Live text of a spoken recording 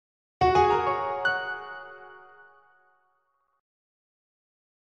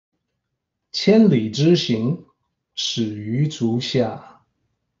千里之行，始于足下.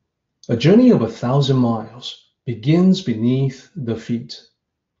 A journey of 1,000 miles begins beneath the feet.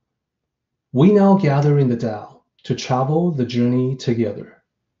 We now gather in the Tao to travel the journey together.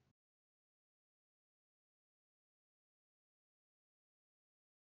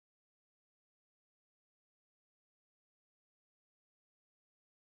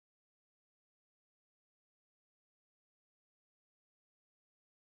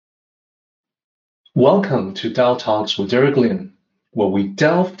 Welcome to Tao Talks with Derek Lin, where we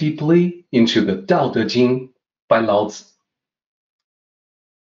delve deeply into the Daodejing by Lao Tzu.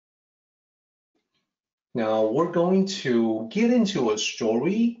 Now we're going to get into a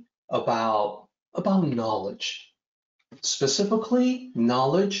story about knowledge, specifically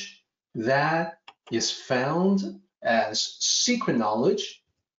knowledge that is found as secret knowledge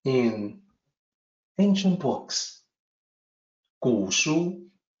in ancient books, 古书.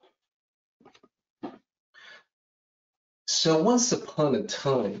 So once upon a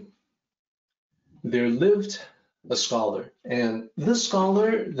time, there lived a scholar, and this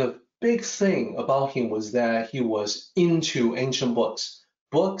scholar, the big thing about him was that he was into ancient books,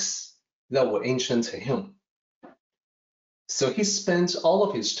 books that were ancient to him. So he spent all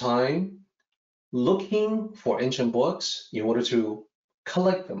of his time looking for ancient books in order to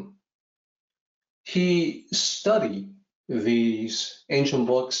collect them. He studied these ancient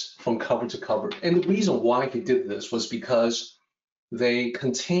books from cover to cover. And the reason why he did this was because they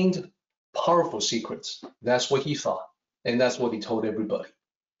contained powerful secrets. That's what he thought. And that's what he told everybody.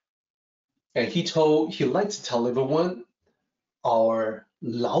 And he liked to tell everyone, our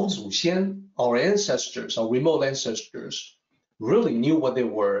Lao Tzu, our ancestors, our remote ancestors, really knew what they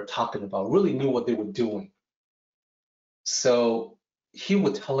were talking about, really knew what they were doing. So he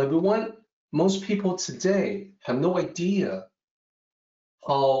would tell everyone, most people today have no idea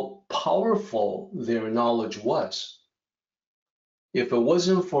how powerful their knowledge was. If it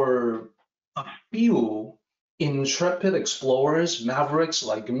wasn't for a few intrepid explorers, mavericks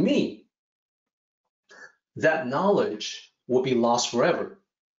like me, that knowledge would be lost forever.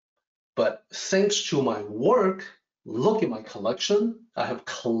 But thanks to my work, look at my collection, I have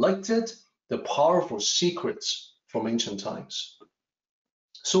collected the powerful secrets from ancient times.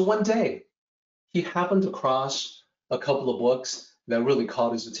 So one day, he happened across a couple of books that really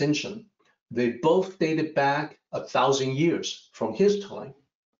caught his attention. They both dated back 1,000 years from his time.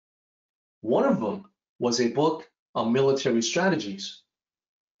 One of them was a book on military strategies.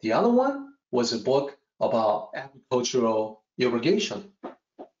 The other one was a book about agricultural irrigation.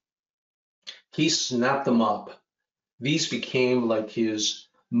 He snapped them up. These became like his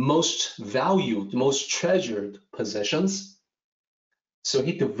most valued, most treasured possessions. So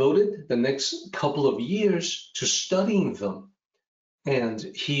he devoted the next couple of years to studying them. And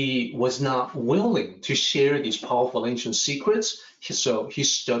he was not willing to share these powerful ancient secrets. So he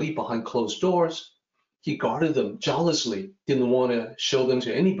studied behind closed doors. He guarded them jealously, didn't want to show them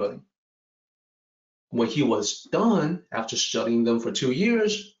to anybody. When he was done, after studying them for 2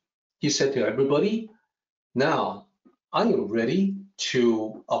 years, he said to everybody, now I am ready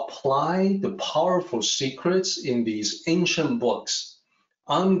to apply the powerful secrets in these ancient books.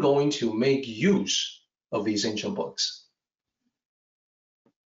 I'm going to make use of these ancient books.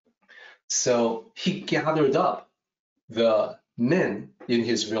 So he gathered up the men in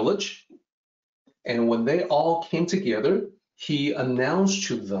his village, and when they all came together, he announced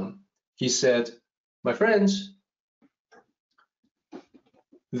to them, he said, my friends,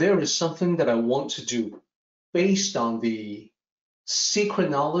 there is something that I want to do based on the secret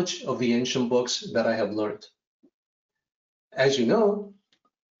knowledge of the ancient books that I have learned. As you know,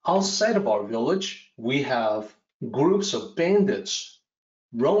 outside of our village, we have groups of bandits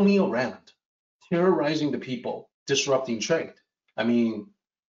roaming around, terrorizing the people, disrupting trade. I mean,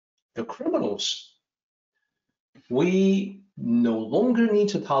 the criminals. We no longer need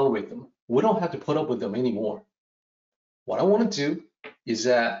to tolerate them. We don't have to put up with them anymore. What I want to do is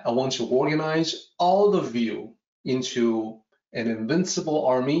that I want to organize all of you into an invincible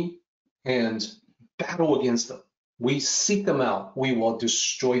army and battle against them. We seek them out. We will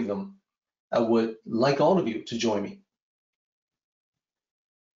destroy them. I would like all of you to join me.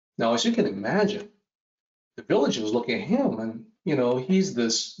 Now, as you can imagine, the villagers look at him and, he's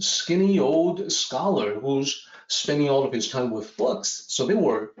this skinny old scholar who's spending all of his time with books. So they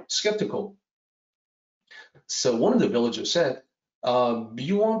were skeptical. So one of the villagers said,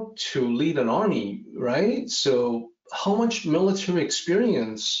 you want to lead an army, right? So how much military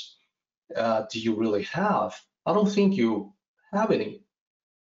experience do you really have? I don't think you have any.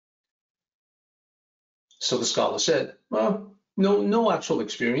 So the scholar said, well, no actual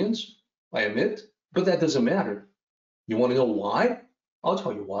experience, I admit, but that doesn't matter. You want to know why? I'll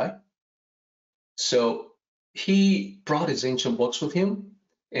tell you why. So he brought his ancient books with him,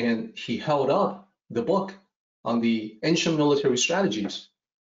 and he held up the book on the ancient military strategies.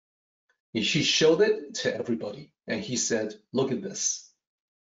 He showed it to everybody, and he said, look at this.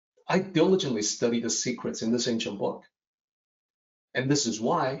 I diligently studied the secrets in this ancient book. And this is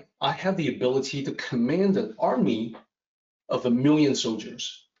why I have the ability to command an army of 1,000,000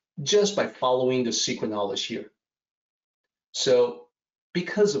 soldiers just by following the secret knowledge here. So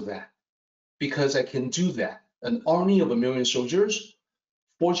because of that, because I can do that, an army of 1,000,000 soldiers,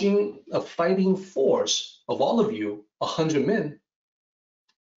 forging a fighting force of all of you, 100 men,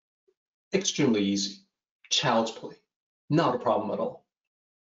 extremely easy, child's play, not a problem at all.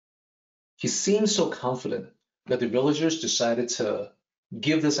 He seemed so confident that the villagers decided to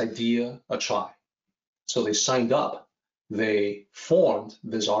give this idea a try. So they signed up. They formed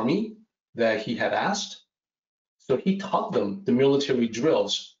this army that he had asked. So he taught them the military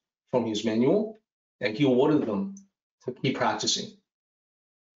drills from his manual, and he ordered them to keep practicing.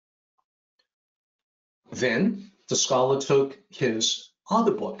 Then the scholar took his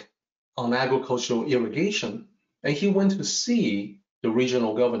other book on agricultural irrigation, and he went to see the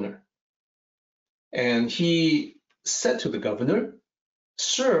regional governor. And he said to the governor,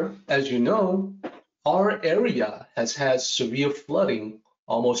 sir, as you know, our area has had severe flooding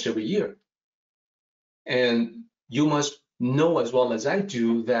almost every year. And you must know as well as I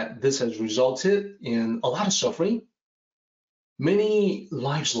do that this has resulted in a lot of suffering, many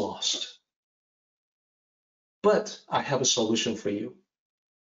lives lost. But I have a solution for you.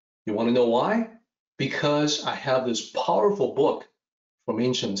 You want to know why? Because I have this powerful book from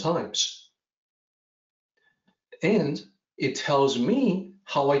ancient times. And it tells me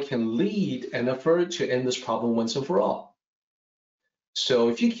how I can lead an effort to end this problem once and for all. So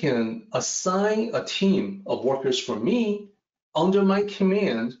if you can assign a team of workers for me under my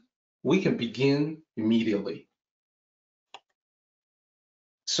command, we can begin immediately.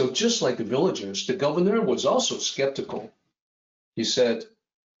 So just like the villagers, the governor was also skeptical. He said,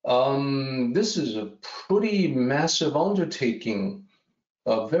 this is a pretty massive undertaking,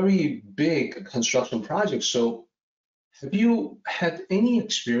 a very big construction project. So have you had any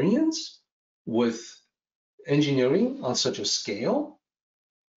experience with engineering on such a scale?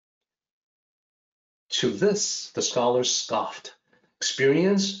 To this, the scholar scoffed.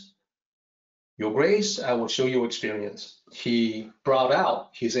 Experience? Your Grace, I will show you experience. He brought out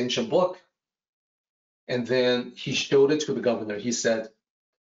his ancient book, and then he showed it to the governor. He said,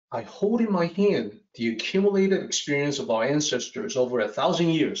 I hold in my hand the accumulated experience of our ancestors over 1,000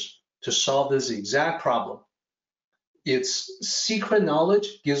 years to solve this exact problem. Its secret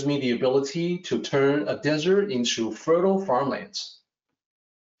knowledge gives me the ability to turn a desert into fertile farmlands.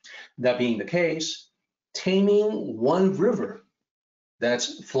 That being the case, taming one river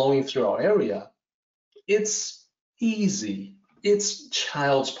that's flowing through our area, it's easy. It's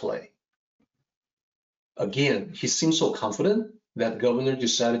child's play. Again, he seemed so confident that the governor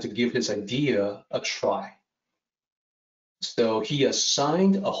decided to give his idea a try. So he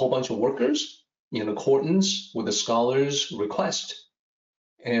assigned a whole bunch of workers in accordance with the scholar's request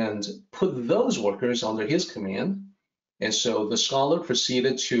and put those workers under his command. And so the scholar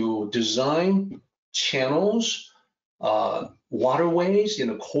proceeded to design channels, waterways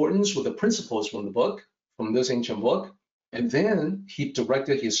in accordance with the principles from the book, from this ancient book. And then he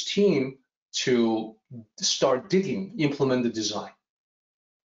directed his team to start digging, implement the design.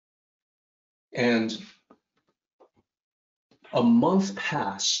 And a month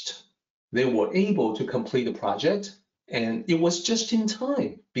passed. They were able to complete the project, and it was just in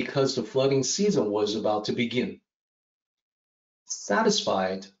time because the flooding season was about to begin.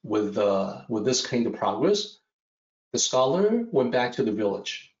 Satisfied with this kind of progress, the scholar went back to the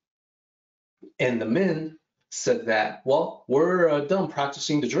village. And the men said that, well, we're done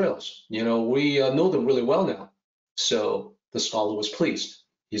practicing the drills. You know, we know them really well now. So the scholar was pleased.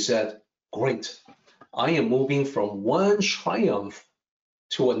 He said, great, I am moving from one triumph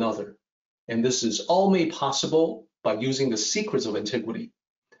to another. And this is all made possible by using the secrets of antiquity.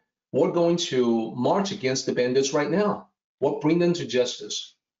 We're going to march against the bandits right now. We'll bring them to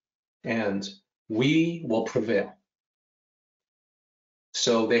justice, and we will prevail.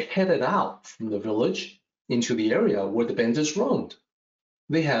 So they headed out from the village into the area where the bandits roamed.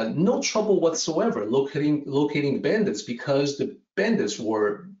 They had no trouble whatsoever locating the bandits because the bandits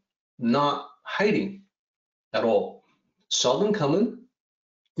were not hiding at all. Saw them coming,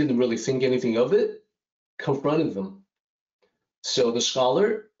 didn't really think anything of it, confronted them. So the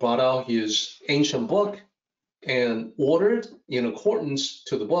scholar brought out his ancient book and ordered, in accordance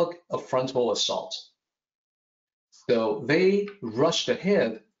to the book, a frontal assault. So they rushed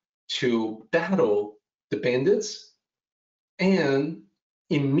ahead to battle the bandits, and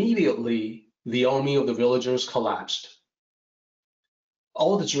immediately the army of the villagers collapsed.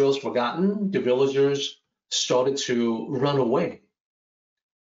 All the drills forgotten, the villagers started to run away,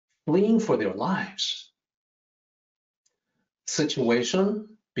 fleeing for their lives. Situation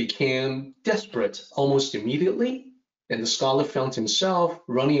became desperate almost immediately, and the scholar found himself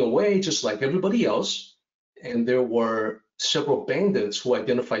running away just like everybody else. And there were several bandits who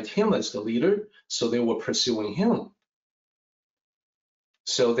identified him as the leader, so they were pursuing him.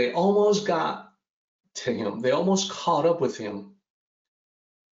 So they almost got to him, they almost caught up with him,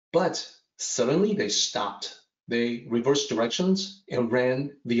 but suddenly they stopped. They reversed directions and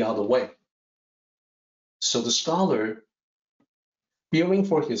ran the other way. So the scholar, fearing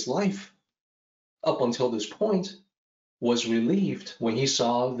for his life up until this point, was relieved when he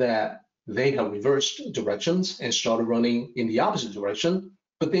saw that they had reversed directions and started running in the opposite direction.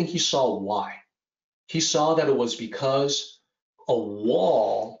 But then he saw why. He saw that it was because a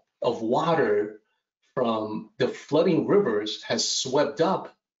wall of water from the flooding rivers has swept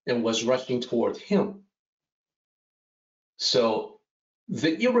up and was rushing toward him. So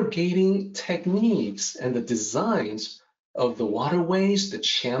the irrigating techniques and the designs of the waterways, the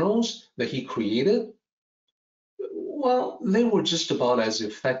channels that he created, well, they were just about as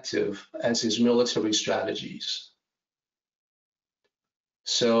effective as his military strategies.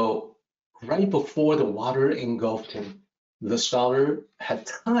 So right before the water engulfed him, the scholar had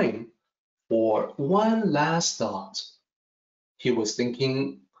time for one last thought. He was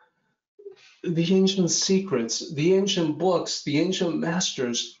thinking, the ancient secrets, the ancient books, the ancient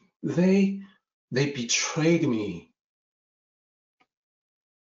masters, they betrayed me.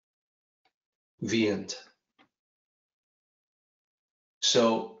 The end.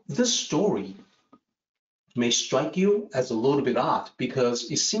 So this story may strike you as a little bit odd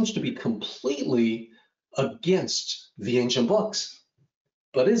because it seems to be completely against the ancient books.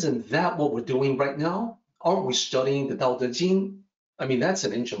 But isn't that what we're doing right now? Aren't we studying the Daodejing? I mean, that's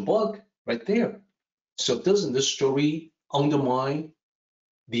an ancient book right there. So doesn't this story undermine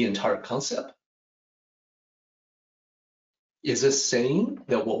the entire concept? Is it saying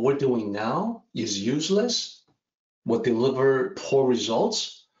that what we're doing now is useless, will deliver poor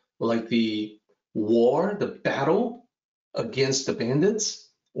results, like the war, the battle against the bandits,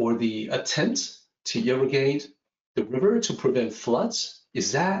 or the attempt to irrigate the river to prevent floods?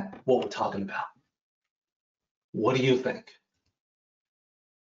 Is that what we're talking about? What do you think?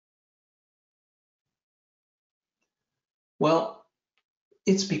 Well,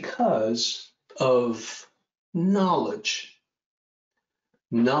 it's because of knowledge.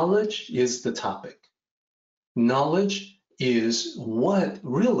 Knowledge is the topic. Knowledge is what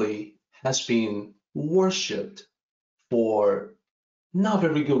really has been worshipped for not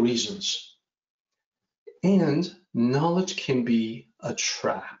very good reasons. And knowledge can be a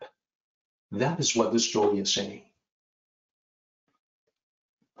trap. That is what this story is saying.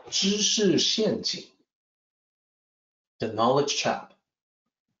 知识陷阱, the knowledge trap.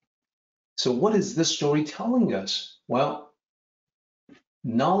 So what is this story telling us? Well,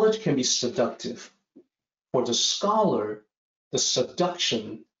 knowledge can be seductive. For the scholar, the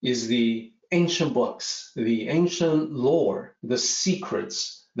seduction is the ancient books, the ancient lore, the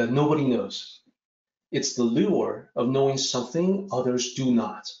secrets that nobody knows. It's the lure of knowing something others do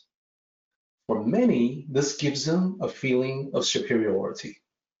not. For many, this gives them a feeling of superiority.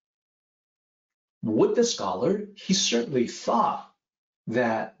 With the scholar, he certainly thought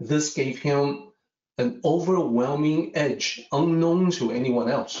that this gave him an overwhelming edge unknown to anyone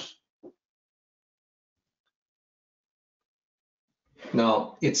else.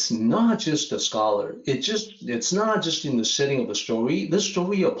 Now, it's not just a scholar. It's not just in the setting of the story. This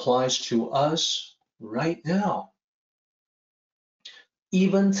story applies to us right now.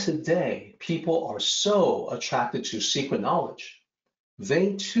 Even today, people are so attracted to secret knowledge.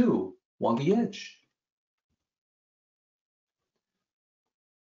 They too want the edge.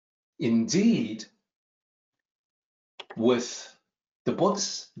 Indeed, with the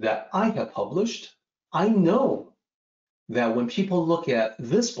books that I have published, I know that when people look at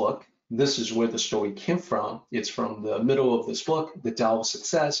this book, this is where the story came from. It's from the middle of this book, the Tao of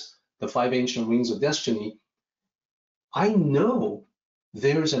Success, the 5 Ancient Rings of Destiny. I know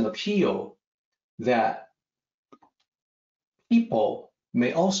there's an appeal that people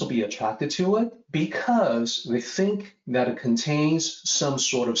may also be attracted to it because they think that it contains some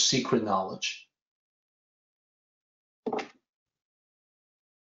sort of secret knowledge.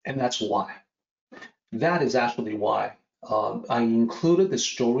 And that's why. That is actually why I included the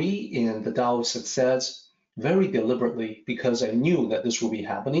story in the Tao of Success very deliberately, because I knew that this would be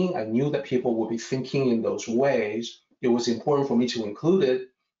happening. I knew that people would be thinking in those ways. It was important for me to include it.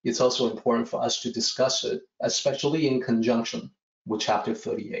 It's also important for us to discuss it, especially in conjunction with chapter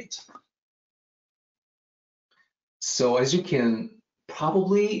 38. So as you can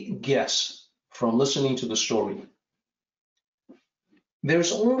probably guess from listening to the story,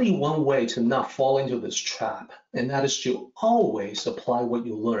 there's only one way to not fall into this trap, and that is to always apply what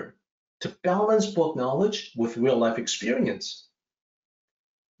you learn, to balance book knowledge with real life experience.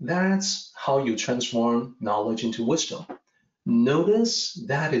 That's how you transform knowledge into wisdom. Notice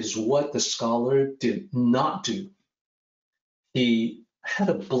that is what the scholar did not do. He had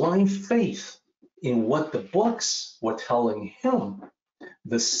a blind faith in what the books were telling him,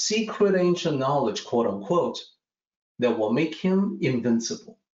 the secret ancient knowledge, quote unquote, that will make him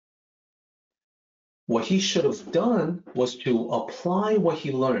invincible. What he should have done was to apply what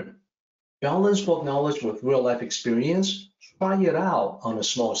he learned, balance book knowledge with real life experience, try it out on a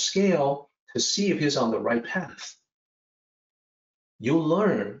small scale to see if he's on the right path. You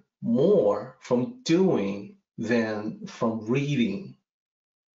learn more from doing than from reading.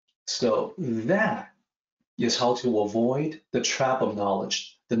 So that is how to avoid the trap of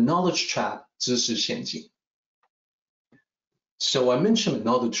knowledge, the knowledge trap, 知识陷阱. So I mentioned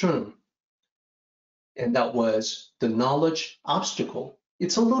another term, and that was the knowledge obstacle.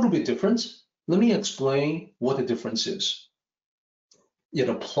 It's a little bit different. Let me explain what the difference is. It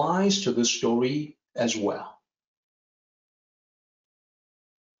applies to this story as well.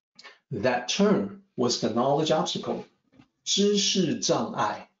 That term was the knowledge obstacle, 知识障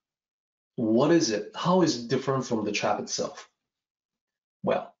碍. What is it? How is it different from the trap itself?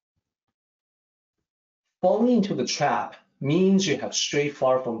 Well, falling into the trap means you have strayed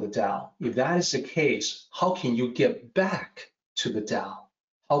far from the Tao. If that is the case, how can you get back to the Tao?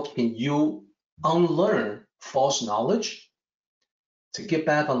 How can you unlearn false knowledge to get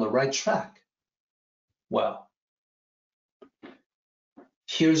back on the right track? Well,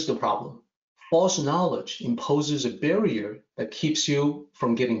 here's the problem. False knowledge imposes a barrier that keeps you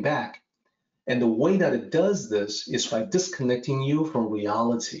from getting back. And the way that it does this is by disconnecting you from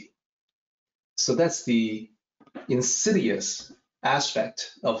reality. So that's the insidious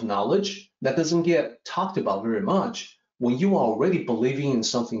aspect of knowledge that doesn't get talked about very much. When you are already believing in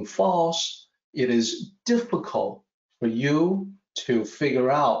something false, it is difficult for you to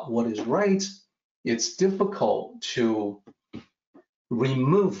figure out what is right. It's difficult to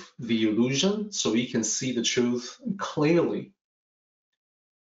remove the illusion so you can see the truth clearly.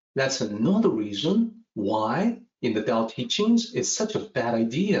 That's another reason why in the Tao teachings it's such a bad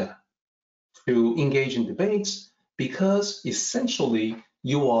idea to engage in debates, because essentially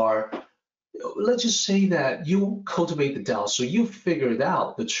you are, let's just say that you cultivate the Tao, so you figured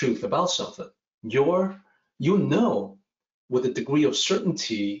out the truth about something. You know with a degree of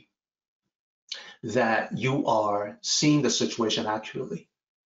certainty that you are seeing the situation accurately.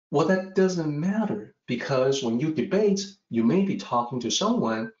 Well, that doesn't matter, because when you debate, you may be talking to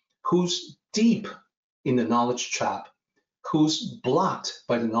someone who's deep in the knowledge trap, who's blocked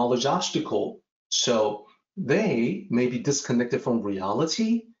by the knowledge obstacle. So they may be disconnected from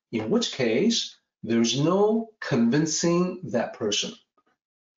reality, in which case there's no convincing that person.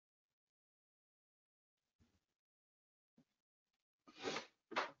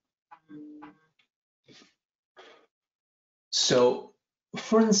 So,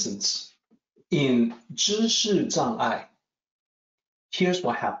 for instance, in 知识障碍, here's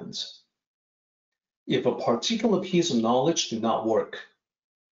what happens. If a particular piece of knowledge do not work,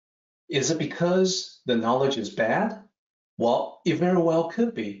 is it because the knowledge is bad? Well, it very well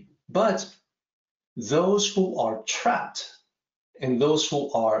could be. But those who are trapped and those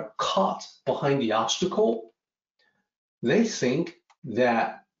who are caught behind the obstacle, they think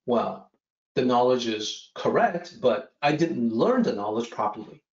that, well, the knowledge is correct, but I didn't learn the knowledge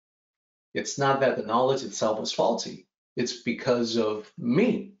properly. It's not that the knowledge itself is faulty. It's because of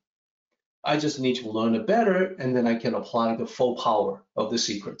me. I just need to learn it better, and then I can apply the full power of the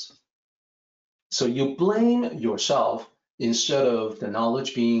secrets. So you blame yourself instead of the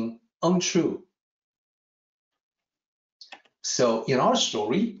knowledge being untrue. So in our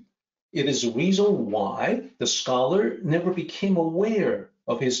story, it is the reason why the scholar never became aware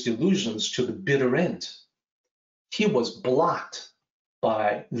of his delusions to the bitter end. He was blocked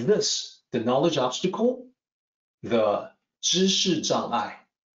by this, the knowledge obstacle, the 知识障碍.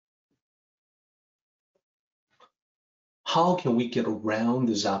 How can we get around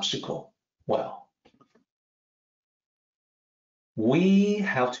this obstacle? Well, we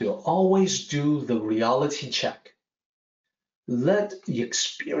have to always do the reality check. Let the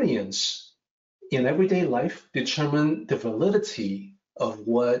experience in everyday life determine the validity of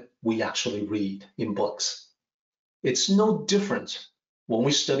what we actually read in books. It's no different when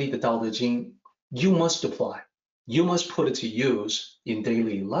we study the Daodejing. You must apply. You must put it to use in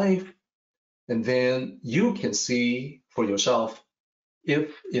daily life, and then you can see for yourself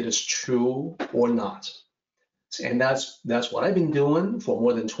if it is true or not. And that's what I've been doing for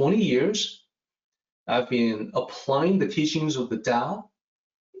more than 20 years. I've been applying the teachings of the Tao,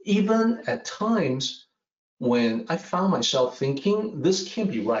 even at times when I found myself thinking, this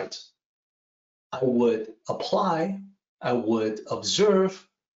can't be right. I would apply, I would observe,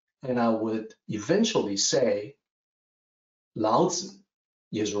 and I would eventually say, Lao Tzu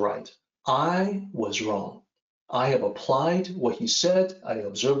is right. I was wrong. I have applied what he said, I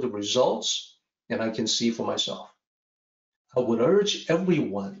observed the results, and I can see for myself. I would urge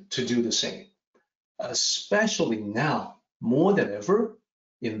everyone to do the same, especially now, more than ever,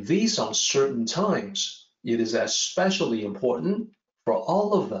 in these uncertain times. It is especially important for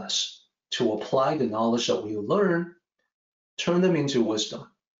all of us to apply the knowledge that we learn, turn them into wisdom.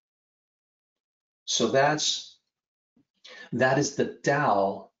 So that is the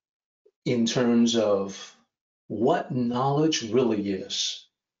Tao in terms of what knowledge really is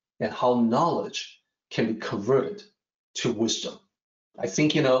and how knowledge can be converted to wisdom. I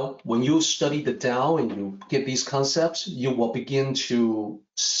think, when you study the Tao and you get these concepts, you will begin to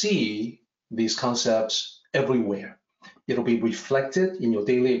see these concepts everywhere. It'll be reflected in your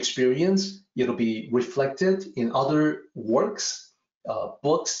daily experience. It'll be reflected in other works,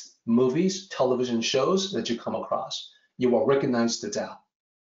 books, movies, television shows that you come across. You will recognize the Tao,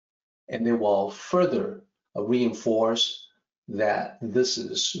 and they will further reinforce that this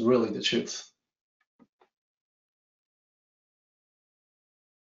is really the truth.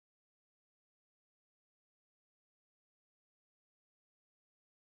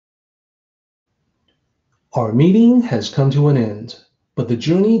 Our meeting has come to an end, but the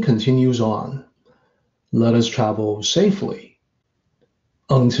journey continues on. Let us travel safely.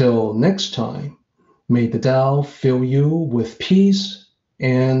 Until next time, may the Tao fill you with peace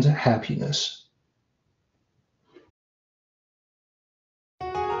and happiness.